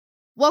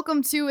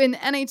Welcome to an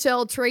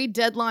NHL trade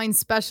deadline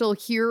special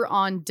here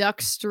on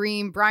Duck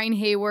Stream. Brian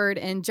Hayward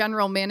and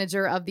general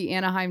manager of the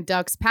Anaheim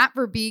Ducks, Pat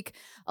Verbeek,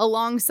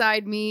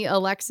 alongside me,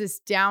 Alexis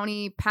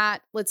Downie.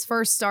 Pat, let's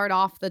first start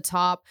off the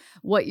top.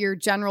 What your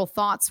general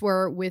thoughts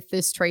were with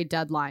this trade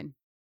deadline?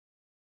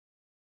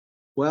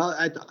 Well,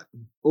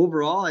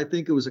 overall, I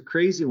think it was a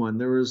crazy one.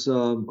 There was a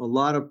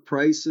lot of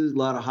prices, a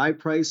lot of high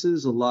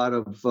prices, a lot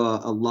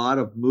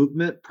of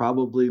movement,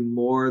 probably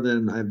more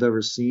than I've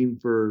ever seen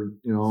for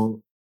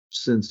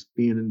since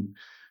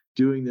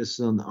doing this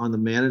on the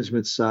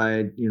management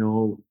side,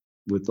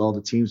 with all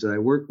the teams that I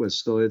work with.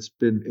 So it's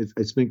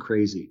been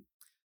crazy.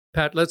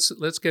 Pat,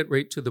 let's get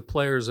right to the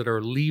players that are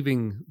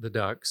leaving the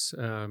Ducks.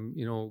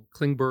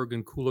 Klingberg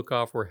and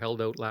Kulikov were held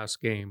out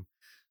last game,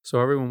 so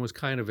everyone was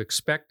kind of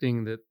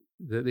expecting that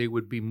they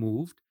would be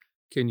moved.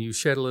 Can you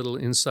shed a little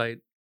insight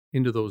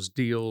into those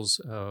deals,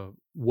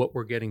 what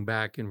we're getting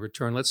back in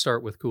return? Let's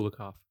start with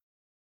Kulikov.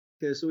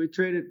 Okay, so we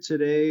traded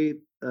today,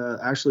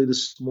 actually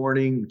this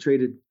morning,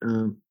 traded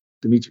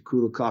Dmitry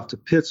Kulikov to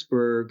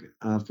Pittsburgh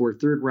for a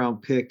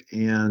third-round pick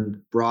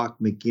and Brock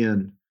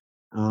McGinn.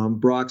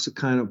 Brock's a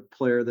kind of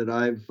player that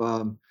I've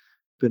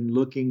been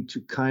looking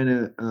to kind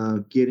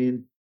of get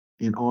in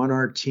and on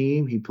our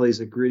team. He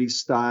plays a gritty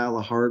style,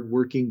 a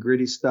hard-working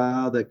gritty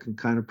style that can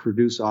kind of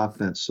produce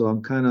offense. So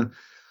I'm kind of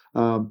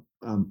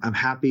I'm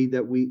happy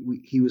that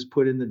he was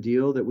put in the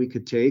deal that we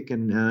could take,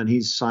 and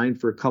he's signed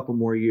for a couple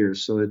more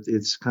years. So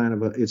it's kind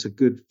of a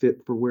good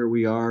fit for where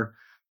we are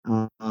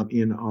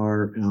in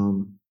our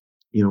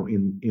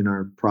in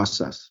our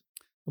process.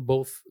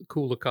 Both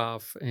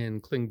Kulikov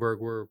and Klingberg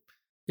were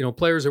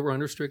players that were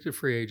unrestricted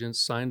free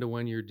agents, signed to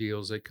 1-year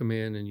deals. They come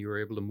in and you were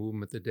able to move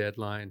them at the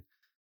deadline.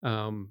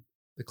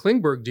 The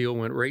Klingberg deal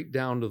went right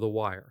down to the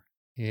wire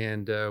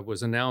and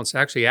was announced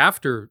actually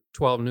after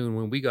 12 noon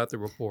when we got the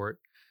report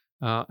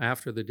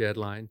after the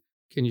deadline.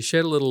 Can you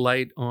shed a little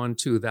light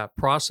onto that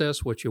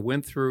process, what you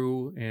went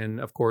through,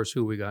 and of course,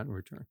 who we got in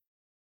return?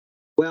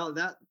 Well,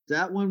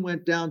 that one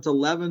went down to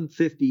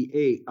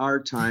 11:58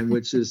 our time,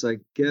 which is, I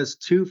guess,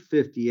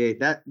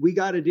 2:58. That we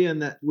got it in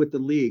that with the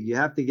league. You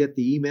have to get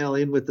the email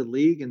in with the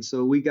league, and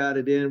so we got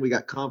it in. We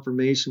got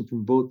confirmation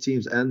from both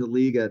teams and the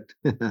league at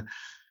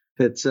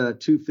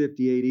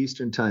 2:58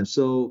 Eastern time.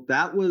 So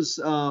that was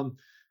a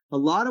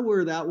lot of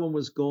where that one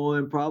was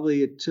going.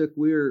 Probably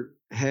we were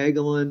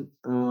haggling,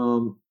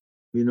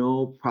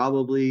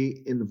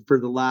 probably for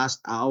the last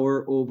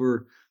hour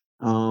over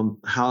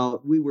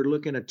how we were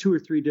looking at 2 or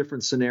 3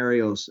 different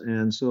scenarios.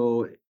 And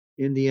so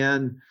in the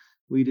end,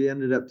 we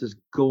ended up just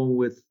going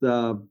with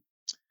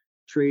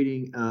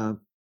trading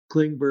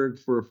Klingberg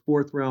for a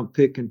 4th-round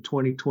pick in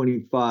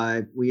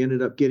 2025. We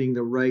ended up getting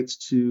the rights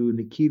to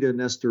Nikita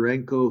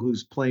Nesterenko,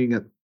 who's playing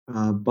at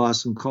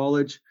Boston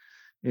College.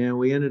 And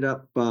we ended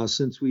up,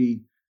 since we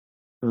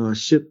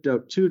shipped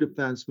out 2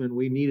 defensemen,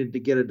 we needed to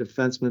get a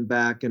defenseman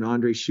back, and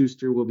Andre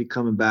Schuster will be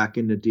coming back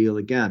in the deal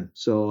again.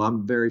 So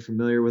I'm very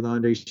familiar with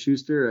Andre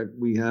Schuster.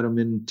 We had him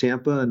in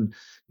Tampa, and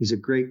he's a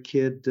great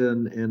kid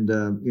and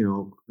a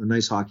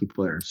nice hockey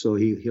player. So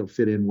he'll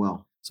fit in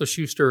well. So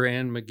Schuster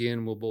and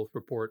McGinn will both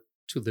report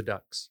to the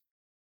Ducks.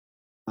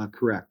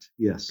 Correct.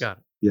 Yes. Got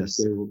it. Yes,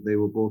 they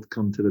will both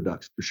come to the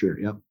Ducks for sure.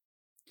 Yep.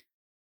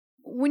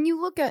 When you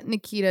look at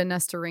Nikita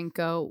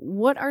Nesterenko,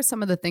 what are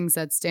some of the things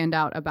that stand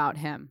out about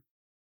him?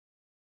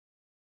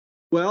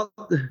 Well,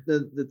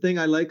 the thing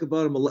I like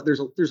about him,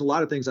 there's a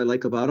lot of things I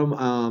like about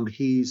him.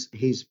 He's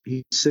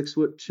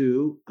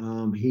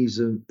 6'2". He's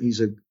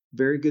a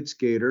very good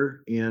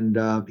skater, and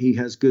he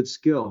has good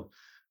skill.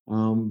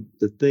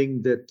 The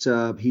thing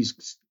that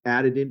he's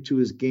added into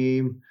his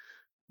game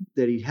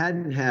that he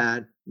hadn't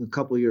had a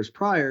couple of years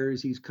prior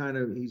is he's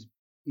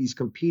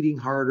competing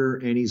harder,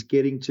 and he's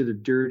getting to the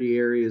dirty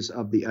areas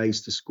of the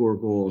ice to score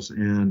goals.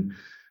 And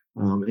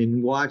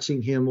in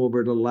watching him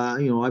over the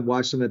last, I've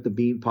watched him at the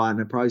Beanpot,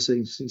 and I've probably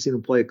seen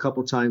him play a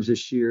couple times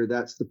this year.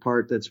 That's the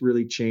part that's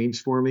really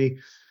changed for me.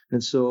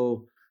 And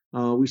so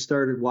we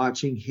started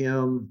watching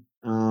him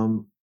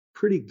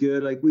pretty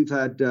good. Like we've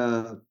had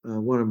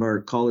one of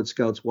our college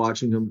scouts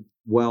watching him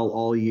well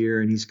all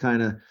year, and he's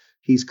kind of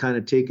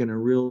taken a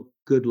real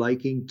good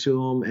liking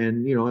to him.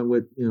 And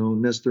with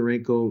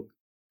Nesterenko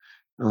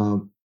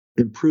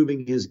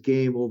improving his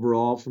game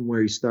overall from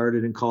where he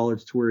started in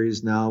college to where he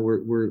is now,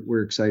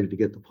 we're excited to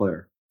get the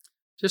player.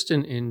 Just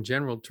in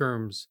general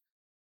terms,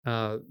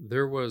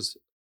 there was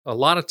a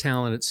lot of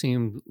talent, it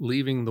seemed,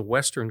 leaving the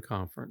Western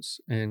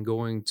Conference and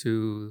going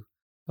to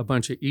a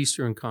bunch of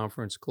Eastern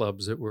Conference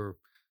clubs that were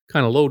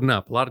kind of loading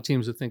up. A lot of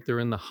teams that think they're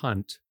in the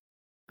hunt.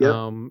 Yep.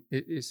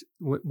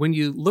 When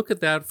you look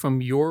at that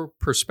from your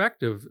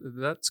perspective,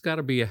 that's got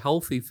to be a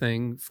healthy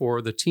thing for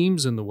the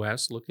teams in the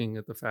West, looking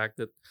at the fact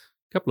that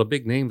a couple of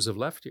big names have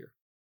left here.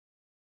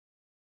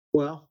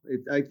 Well,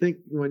 I think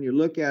when you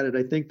look at it,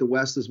 I think the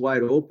West is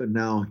wide open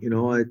now.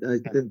 I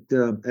think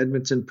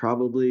Edmonton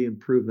probably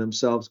improved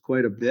themselves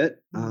quite a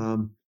bit.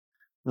 Getting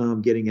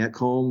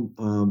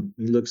Ekholm,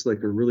 he looks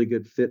like a really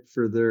good fit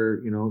for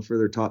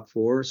their top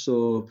 4.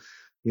 So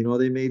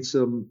they made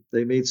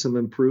some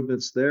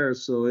improvements there.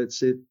 So it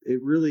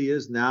really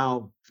is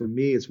now, for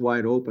me, it's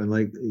wide open.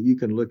 Like, you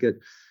can look at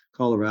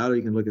Colorado,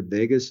 you can look at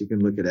Vegas, you can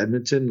look at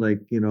Edmonton.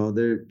 Like,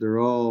 they're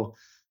all,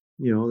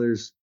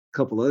 there's a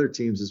couple other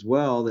teams as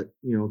well that,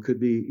 could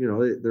be,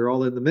 they're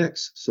all in the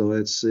mix. So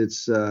it's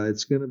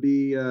going to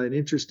be an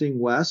interesting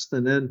West.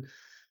 And then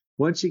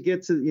once you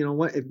get to,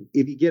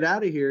 if you get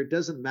out of here, it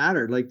doesn't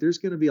matter. Like, there's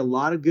going to be a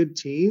lot of good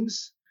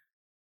teams,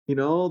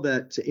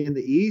 that in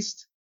the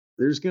East,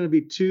 there's going to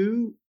be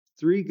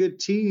 2-3 good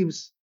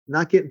teams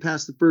not getting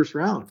past the first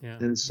round. Yeah.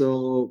 And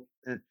so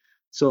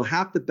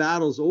half the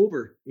battle's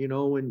over,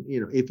 when,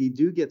 if you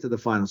do get to the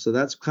final. So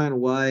that's kind of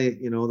why,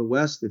 the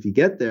West, if you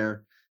get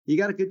there, you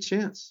got a good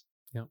chance.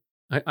 Yeah.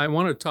 I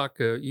want to talk,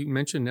 you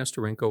mentioned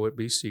Nestorenko at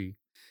BC.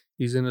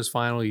 He's in his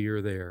final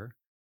year there.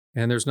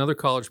 And there's another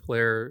college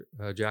player,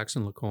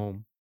 Jackson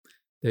Lacombe,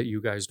 that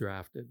you guys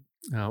drafted.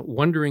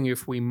 Wondering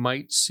if we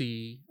might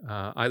see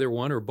either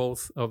one or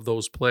both of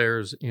those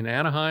players in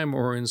Anaheim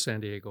or in San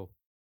Diego.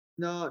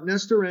 No,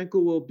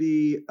 Nestorenko will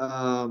be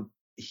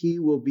he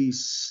will be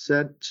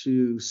sent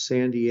to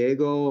San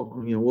Diego.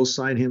 We'll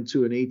sign him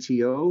to an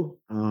ATO.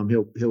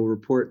 He'll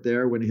report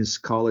there when his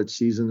college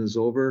season is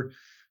over.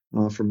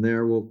 From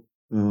there, we'll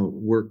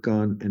work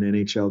on an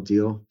NHL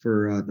deal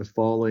for the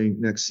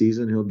following next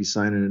season. He'll be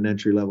signing an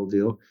entry-level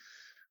deal.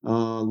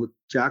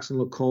 Jackson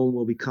Lacombe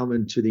will be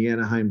coming to the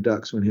Anaheim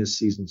Ducks when his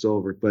season's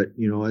over. But,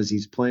 as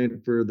he's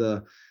playing for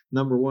the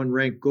number 1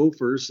 ranked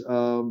Gophers,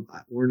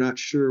 we're not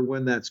sure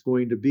when that's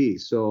going to be.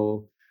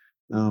 So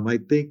I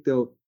think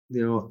they'll,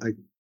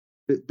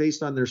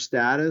 based on their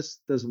status,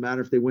 doesn't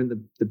matter if they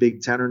win the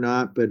Big Ten or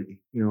not, but,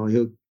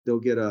 they'll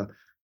get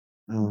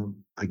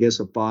I guess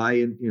a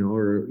buy-in,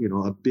 or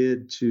a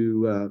bid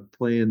to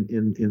play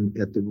in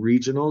at the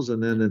regionals,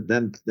 and then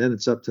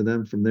it's up to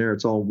them from there.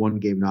 It's all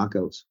 1-game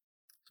knockouts.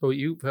 So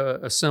you've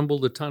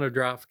assembled a ton of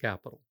draft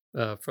capital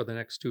for the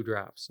next 2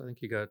 drafts. I think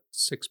you got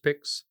 6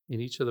 picks in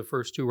each of the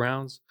first 2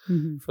 rounds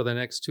for the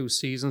next 2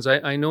 seasons.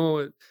 I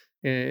know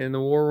in the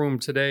War Room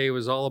today it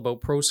was all about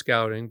pro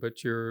scouting,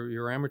 but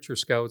your amateur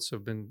scouts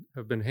have been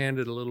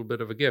handed a little bit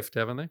of a gift,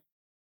 haven't they?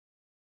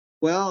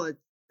 Well,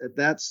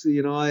 that's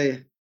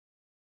I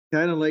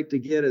kind of like to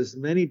get as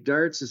many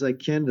darts as I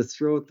can to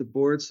throw at the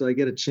board, so I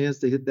get a chance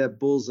to hit that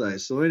bullseye.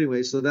 So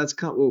anyway, so that's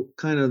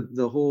kind of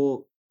the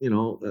whole.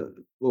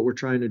 What we're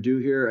trying to do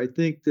here. I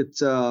think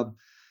that,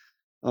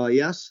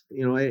 yes,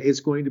 it's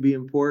going to be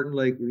important.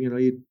 Like,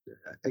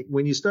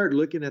 when you start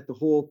looking at the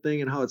whole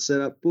thing and how it's set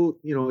up, both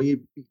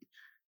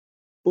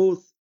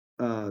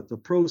the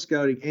pro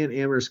scouting and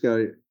amateur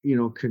scouting,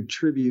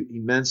 contribute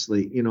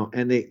immensely,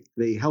 and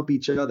they help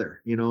each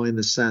other, in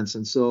the sense.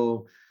 And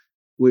so,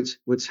 which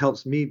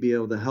helps me be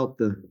able to help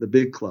the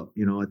big club.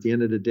 At the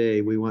end of the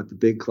day, we want the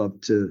big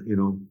club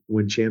to,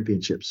 win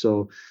championships.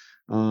 So,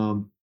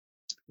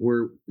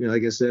 we're,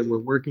 like I said, we're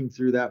working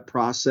through that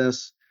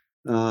process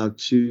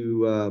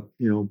to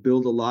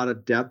build a lot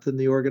of depth in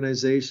the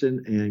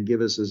organization and give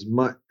us as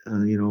much,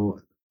 a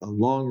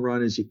long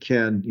run as you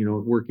can,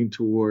 working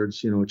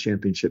towards, a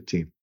championship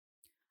team.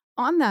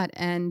 On that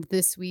end,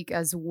 this week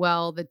as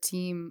well, the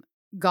team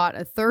got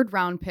a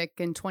 3rd-round pick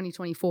in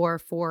 2024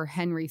 for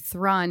Henry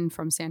Thrun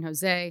from San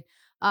Jose.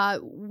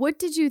 What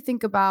did you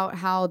think about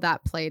how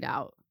that played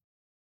out?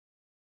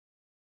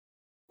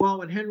 Well,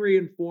 when Henry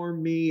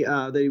informed me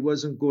that he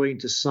wasn't going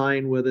to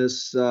sign with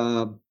us,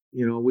 I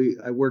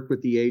worked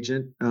with the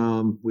agent.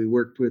 We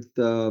worked with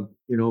a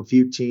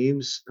few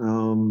teams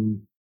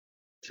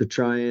to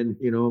try and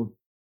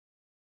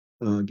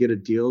get a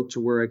deal to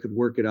where I could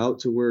work it out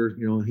to where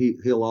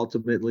he'll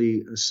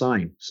ultimately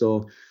sign.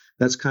 So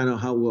that's kind of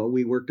how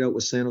we worked out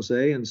with San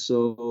Jose, and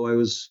so I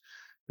was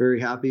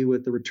very happy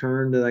with the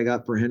return that I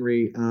got for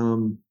Henry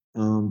from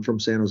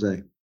San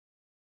Jose.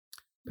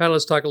 Pat,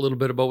 let's talk a little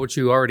bit about what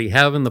you already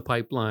have in the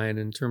pipeline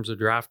in terms of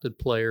drafted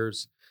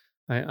players.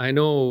 I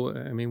know,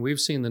 we've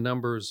seen the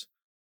numbers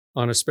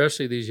on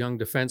especially these young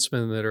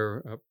defensemen that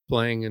are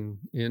playing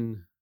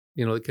in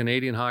the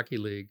Canadian Hockey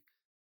League.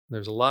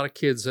 There's a lot of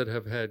kids that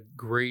have had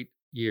great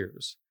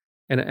years.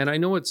 And I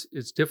know it's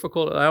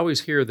difficult. I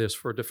always hear this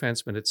for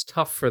defensemen. It's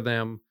tough for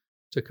them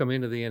to come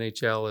into the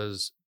NHL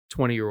as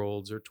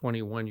 20-year-olds or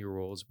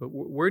 21-year-olds. But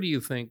where do you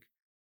think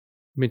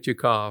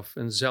Mintyukov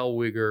and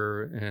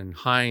Zellweger and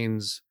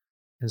Hines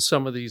and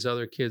some of these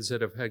other kids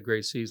that have had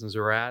great seasons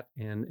are at,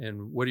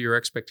 and what are your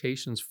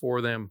expectations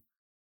for them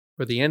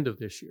for the end of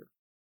this year?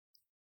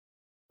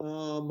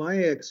 Olin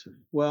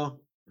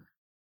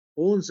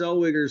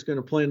Zellweger is going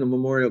to play in the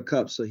Memorial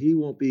Cup, so he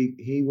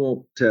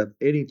won't have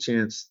any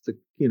chance to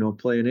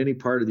play in any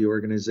part of the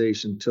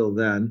organization till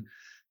then.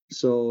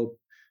 So,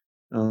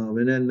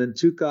 and then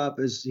Mintyukov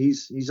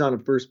he's on a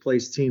first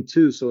place team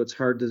too, so it's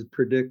hard to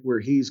predict where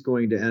he's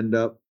going to end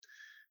up.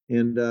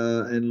 And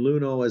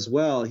Luno as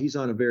well, he's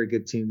on a very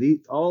good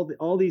team.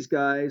 All these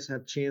guys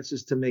have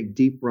chances to make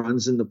deep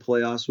runs in the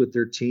playoffs with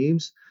their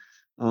teams.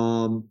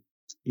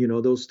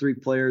 Those 3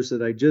 players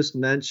that I just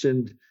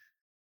mentioned.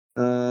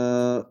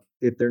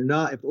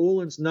 If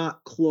Olin's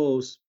not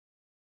close,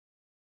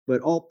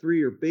 but all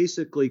three are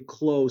basically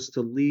close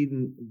to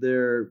leading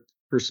their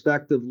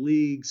respective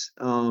leagues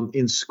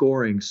in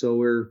scoring. So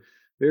we're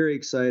very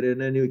excited.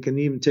 And then we can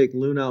even take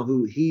Luna,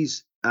 who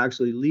he's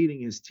actually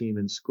leading his team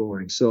in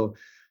scoring. So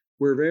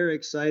we're very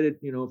excited,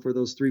 for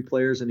those three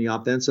players and the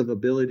offensive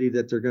ability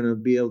that they're going to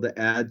be able to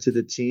add to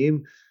the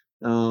team.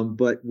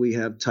 But we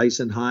have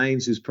Tyson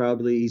Hines,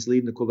 he's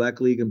leading the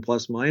Quebec League in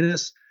plus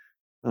minus.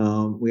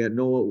 We had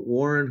Noah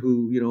Warren,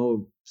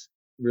 who,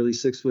 really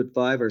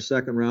 6'5", our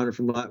second rounder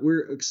from that.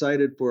 We're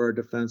excited for our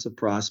defensive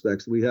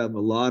prospects. We have a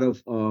lot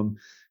of,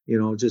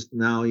 just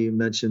now you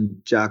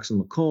mentioned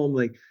Jackson McComb,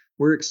 like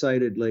we're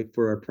excited, like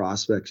for our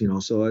prospects,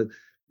 so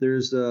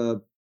there's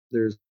a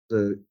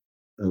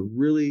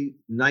really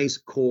nice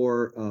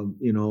core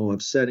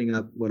of setting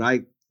up what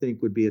I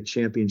think would be a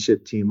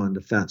championship team on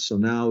defense. So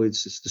now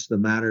it's just a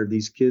matter of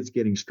these kids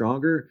getting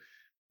stronger,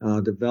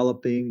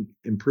 developing,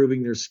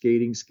 improving their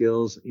skating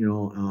skills,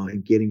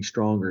 and getting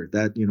stronger.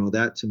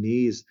 That to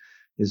me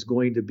is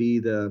going to be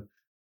the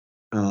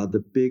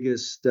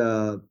biggest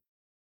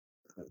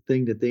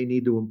thing that they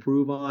need to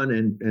improve on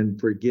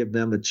and give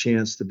them a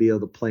chance to be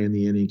able to play in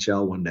the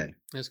NHL one day.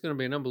 It's going to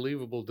be an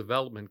unbelievable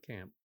development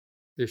camp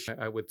this year,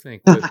 I would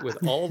think,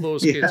 with all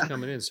those kids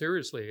coming in.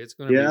 Seriously, it's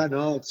going to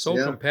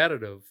be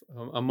competitive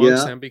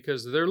amongst them,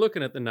 because they're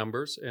looking at the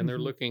numbers and they're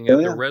looking at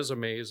the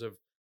resumes of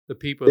the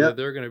people that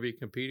they're going to be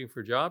competing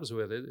for jobs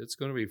with. It's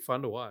going to be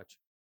fun to watch.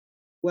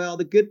 Well,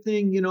 the good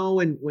thing,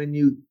 when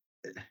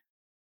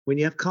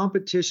you have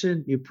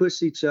competition, you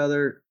push each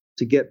other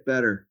to get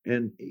better.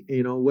 And,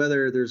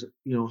 whether there's,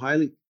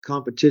 highly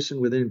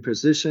competition within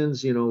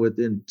positions,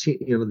 within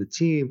the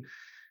team,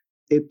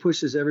 it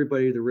pushes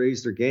everybody to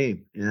raise their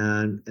game.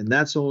 And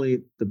that's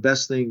only the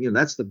best thing,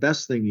 that's the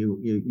best thing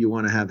you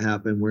want to have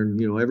happen when,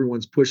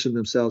 everyone's pushing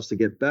themselves to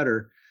get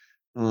better.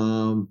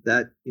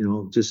 That,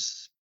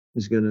 just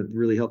is going to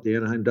really help the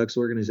Anaheim Ducks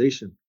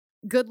organization.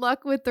 Good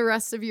luck with the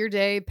rest of your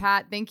day,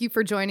 Pat. Thank you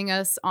for joining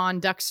us on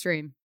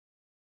Duckstream.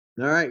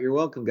 All right. You're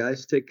welcome,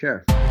 guys. Take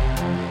care.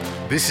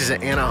 This is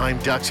an Anaheim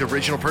Ducks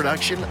original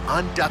production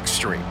on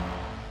Duckstream.